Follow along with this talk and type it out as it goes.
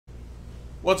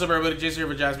What's up, everybody? Jason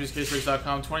here for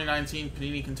JaspysCaseBreaks.com. 2019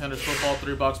 Panini Contenders Football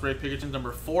 3-box break Pikachu.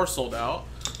 Number 4 sold out.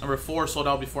 Number 4 sold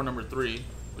out before number 3,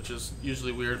 which is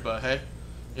usually weird, but hey,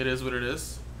 it is what it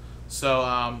is.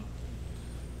 So,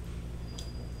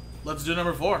 let's do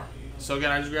number 4. So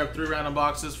again, I just grabbed 3 random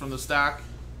boxes from the stack,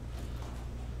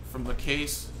 from the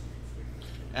case.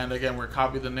 And again, we're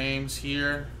copied the names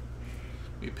here.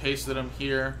 We pasted them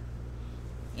here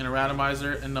in a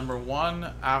randomizer. And number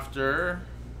 1, after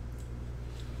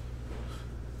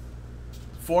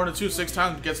 4 and a 2, 6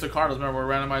 times gets the Cardinals. Remember,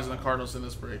 we're randomizing the Cardinals in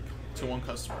this break to 1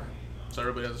 customer, so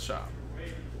everybody has a shot.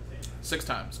 6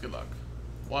 times. Good luck.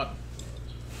 1,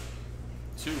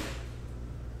 2,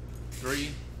 3,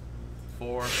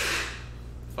 4,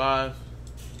 5,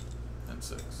 and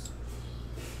 6.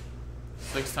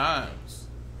 6 times.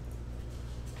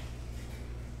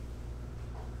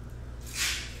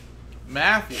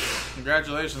 Matthew,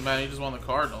 congratulations, man. You just won the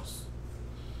Cardinals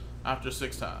after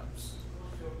 6 times.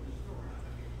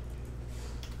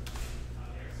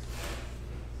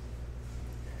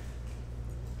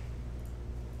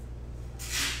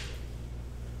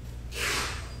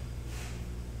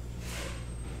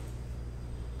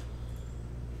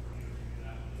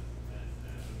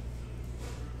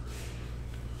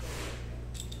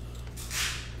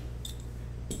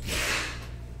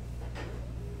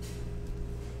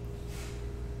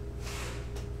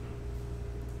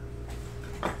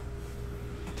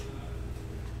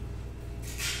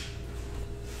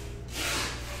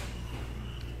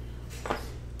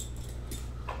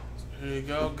 There you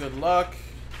go. Good luck.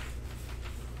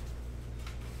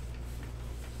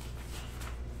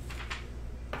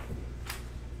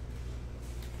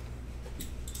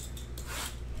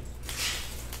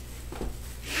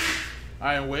 All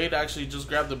right, Wade actually just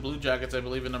grabbed the Blue Jackets, I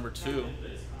believe, in number 2.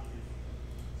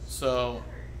 So,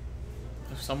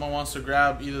 if someone wants to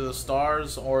grab either the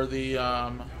Stars or the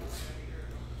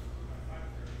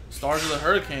Stars or the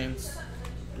Hurricanes,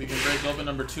 we can break open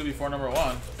number 2 before number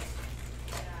 1.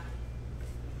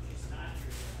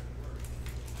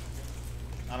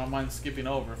 I don't mind skipping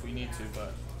over if we need to,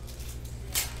 but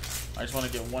I just want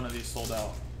to get one of these sold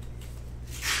out.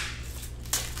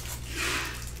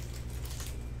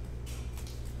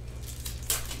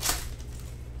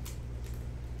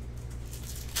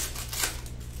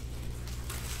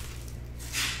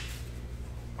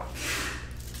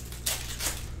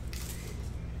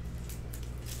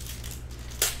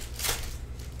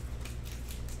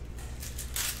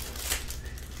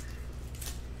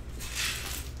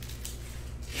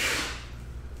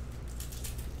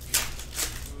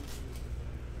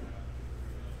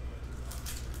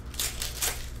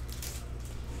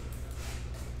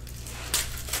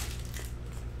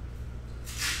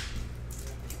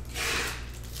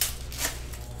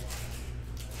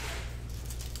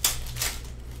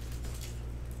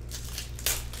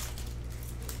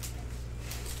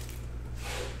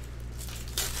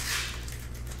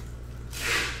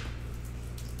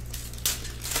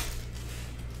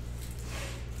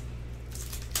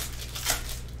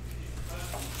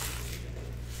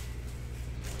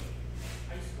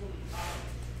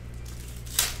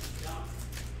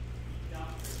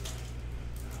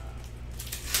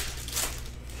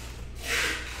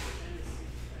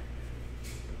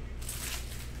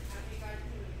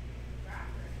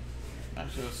 I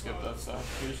should have skipped that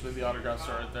stuff. Usually the autographs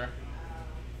are right there.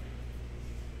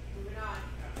 Moving on.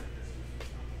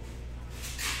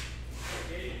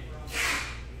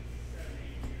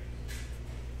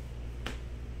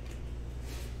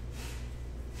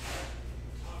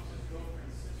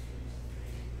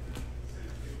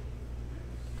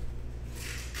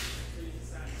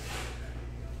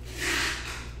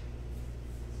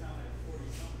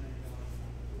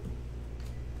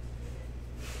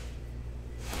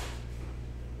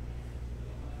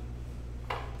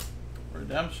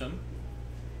 Redemption.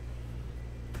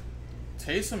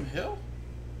 Taysom Hill?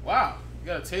 Wow, you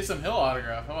got a Taysom Hill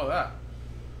autograph. How about that?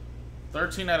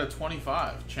 13 out of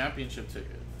 25. Championship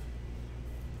ticket.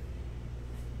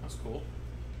 That's cool.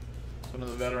 It's one of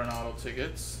the veteran auto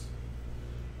tickets.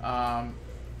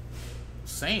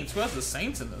 Saints. Who has the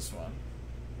Saints in this one?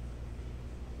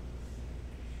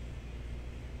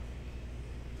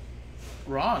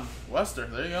 Ron Wester.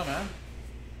 There you go, man.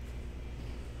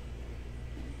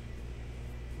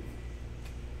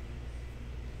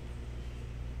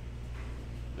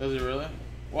 Does he really?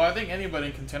 Well, I think anybody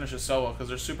in Contenders should sell well because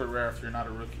they're super rare if you're not a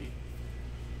rookie.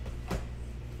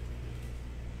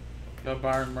 Got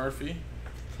Byron Murphy.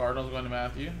 Cardinals going to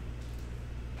Matthew.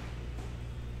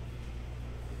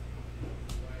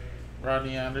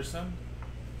 Rodney Anderson.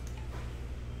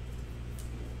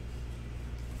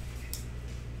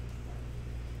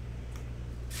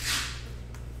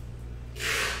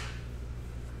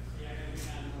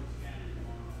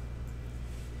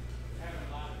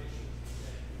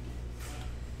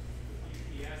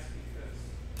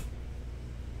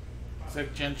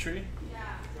 Zach Gentry.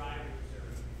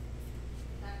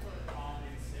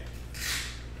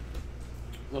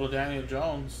 Little Daniel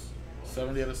Jones,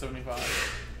 70 out of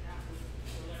 75.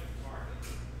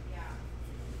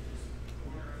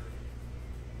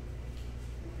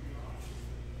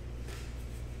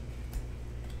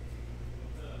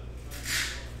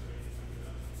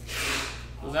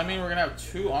 Does that mean we're going to have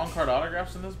 2 on-card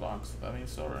autographs in this box? That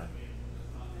means so, right?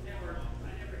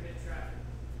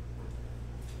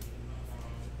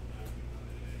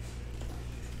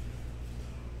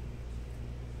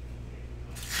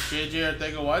 JJ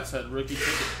Arcega-Whiteside, rookie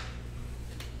ticket.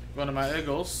 Going to my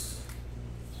Eagles.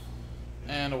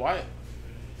 And a Wyatt.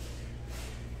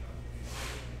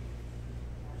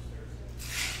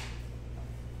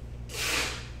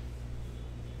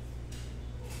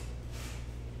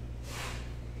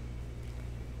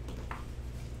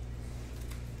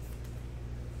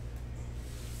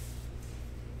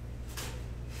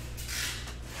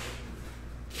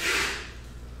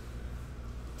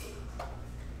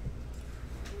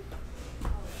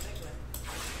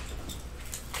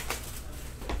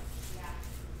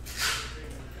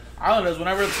 Islanders,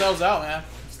 whenever it sells out, man.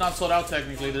 It's not sold out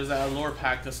technically. There's that allure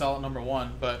pack to sell at number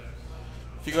 1. But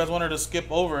if you guys wanted to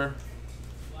skip over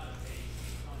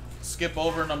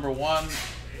number 1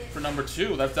 for number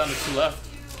 2, that's down to 2 left.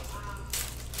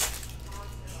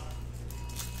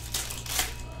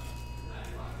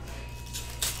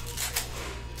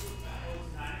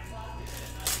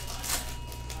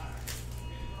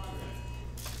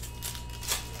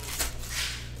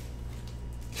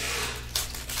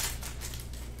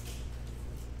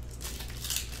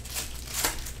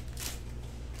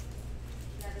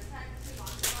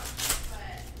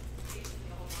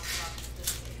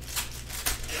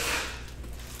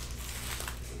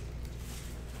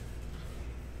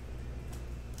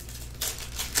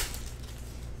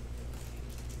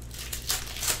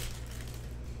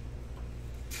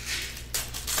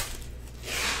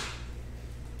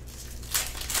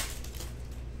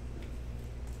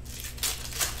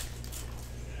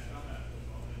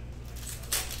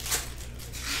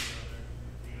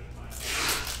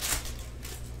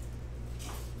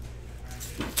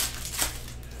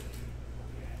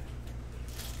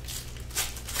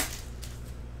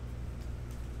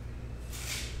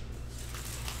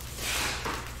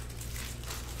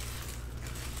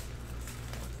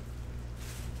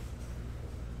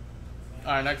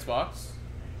 Alright, next box.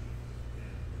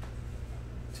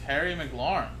 Terry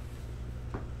McLaurin.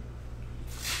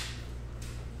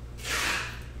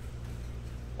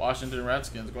 Washington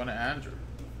Redskins going to Andrew.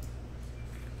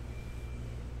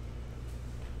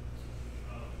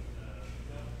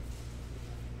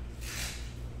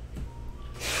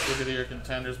 Look at your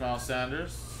Contenders, Miles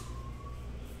Sanders.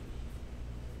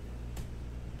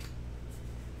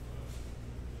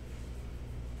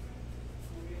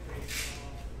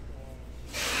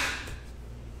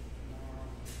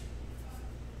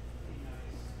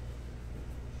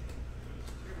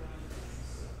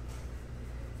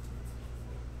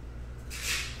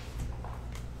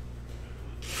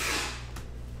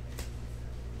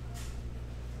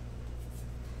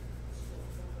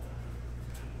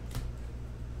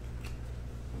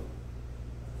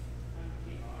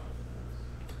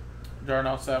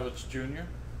 Darnell Savage Jr.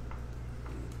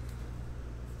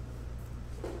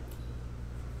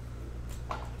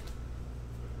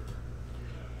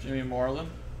 Jimmy Moreland,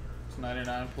 it's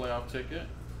 99 playoff ticket.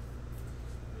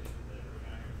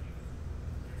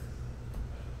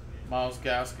 Miles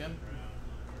Gaskin.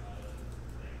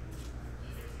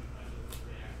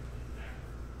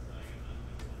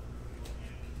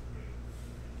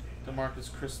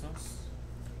 DeMarcus Christmas.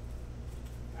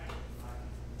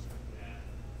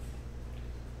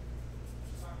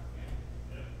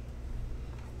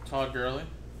 Todd Gurley.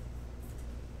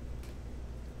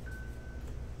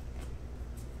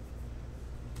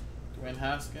 Dwayne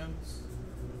Haskins.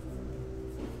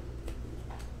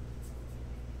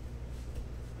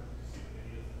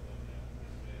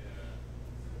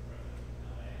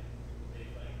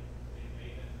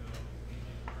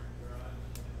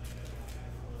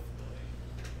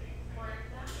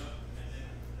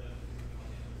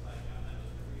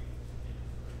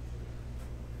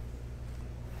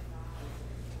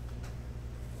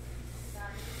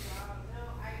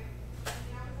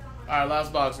 Alright,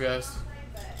 last box, guys.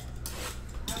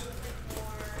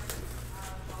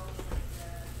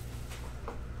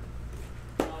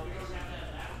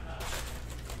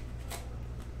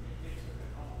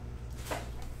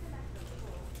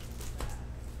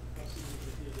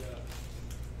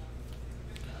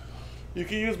 You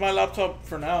can use my laptop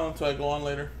for now until I go on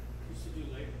later.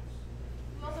 We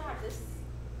also have this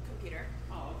computer.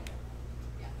 Oh, okay.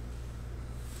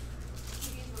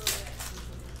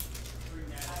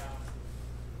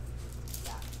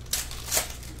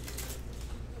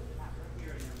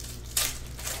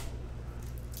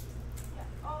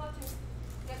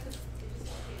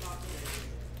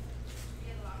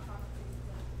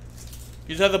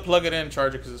 You just have to plug it in,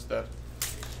 charge it because it's dead.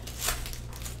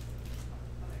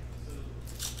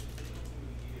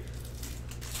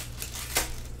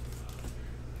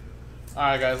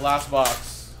 Alright guys, last box.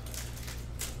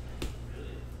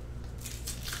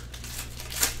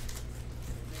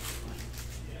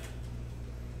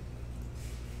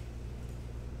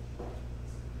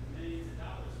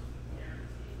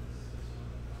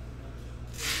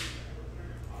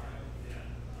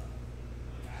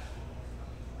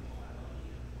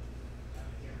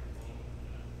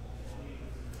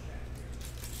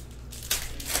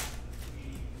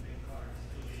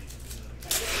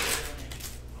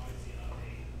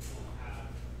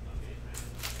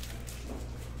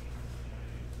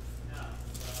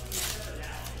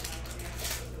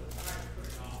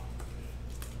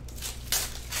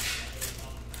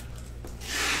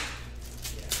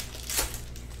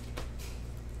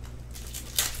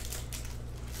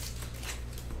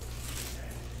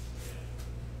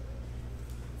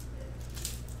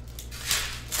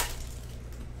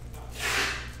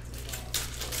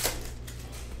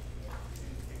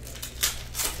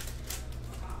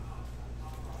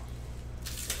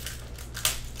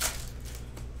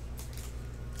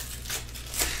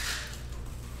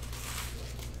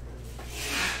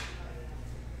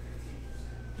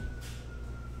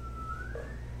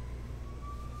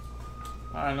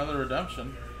 Alright, another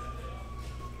redemption.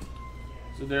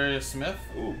 Zadarius Smith.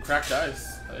 Ooh, cracked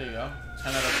ice. There you go.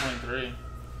 10 out of 23.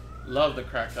 Love the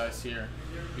cracked ice here.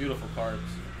 Beautiful cards.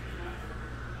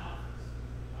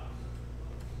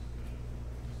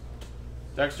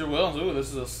 Dexter Williams. Ooh, this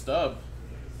is a stub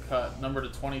cut. Number to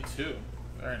 22.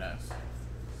 Very nice.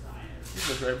 This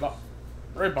is a great box.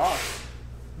 Great box.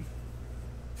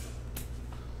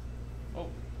 Oh.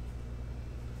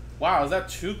 Wow, is that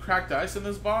 2 cracked ice in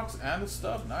this box and a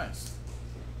stub? Nice.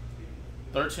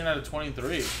 13 out of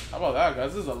 23. How about that,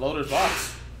 guys? This is a loaded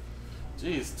box.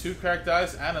 Jeez, 2 cracked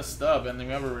ice and a stub, and then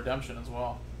we have a redemption as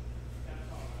well.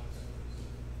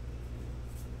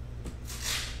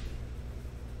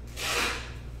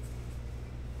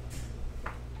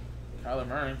 Kyler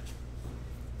Murray.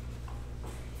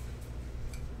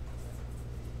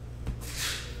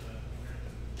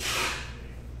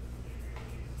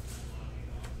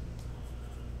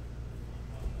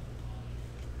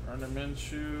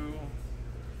 Minshew.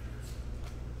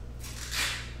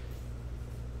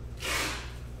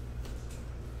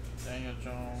 Daniel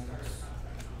Jones.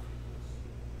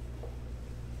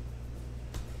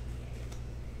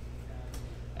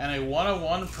 And a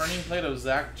 101 printing plate of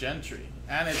Zach Gentry.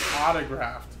 And it's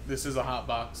autographed. This is a hot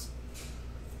box.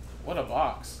 What a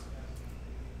box.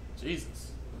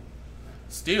 Jesus.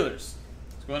 Steelers.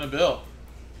 It's going to Bill.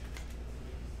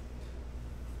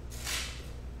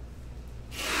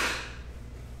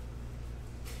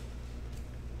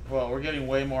 Well, we're getting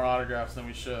way more autographs than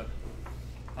we should.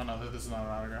 Oh no, this is not an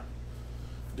autograph.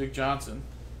 Duke Johnson.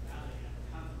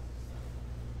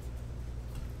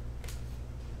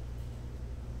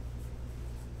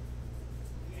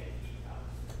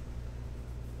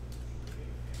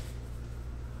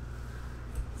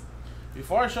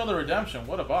 Before I show the redemption,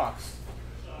 what a box.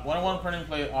 101 printing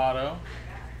plate auto,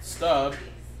 stub,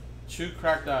 2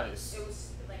 cracked ice.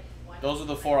 Those are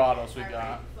the 4 autos we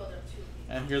got.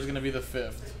 And here's going to be the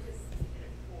 5th.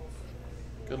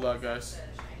 Good luck, guys.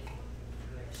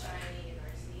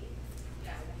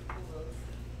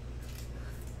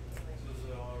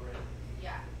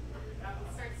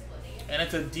 And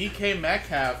it's a DK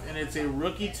Metcalf, and it's a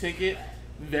rookie ticket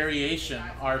variation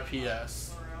RPS.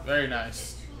 Very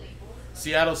nice.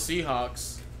 Seattle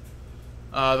Seahawks.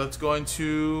 That's going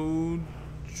to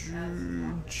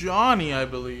Johnny, I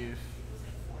believe.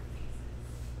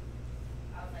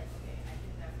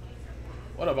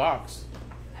 What a box.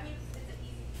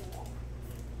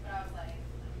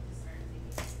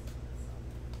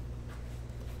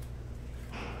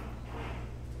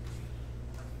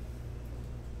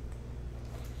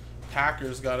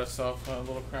 Packers got itself a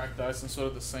little cracked ice, and so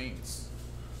did the Saints.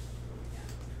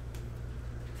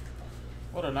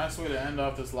 What a nice way to end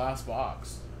off this last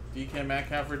box. DK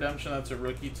Metcalf redemption, that's a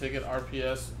rookie ticket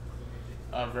RPS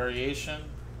variation.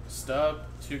 Stub,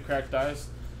 2 cracked ice,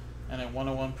 and a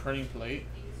 101 printing plate.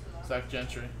 Zach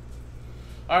Gentry.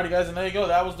 Alrighty, guys, and there you go.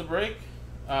 That was the break.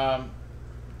 Coming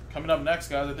up next,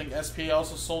 guys, I think SPA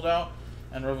also sold out,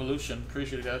 and Revolution.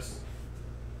 Appreciate it, guys.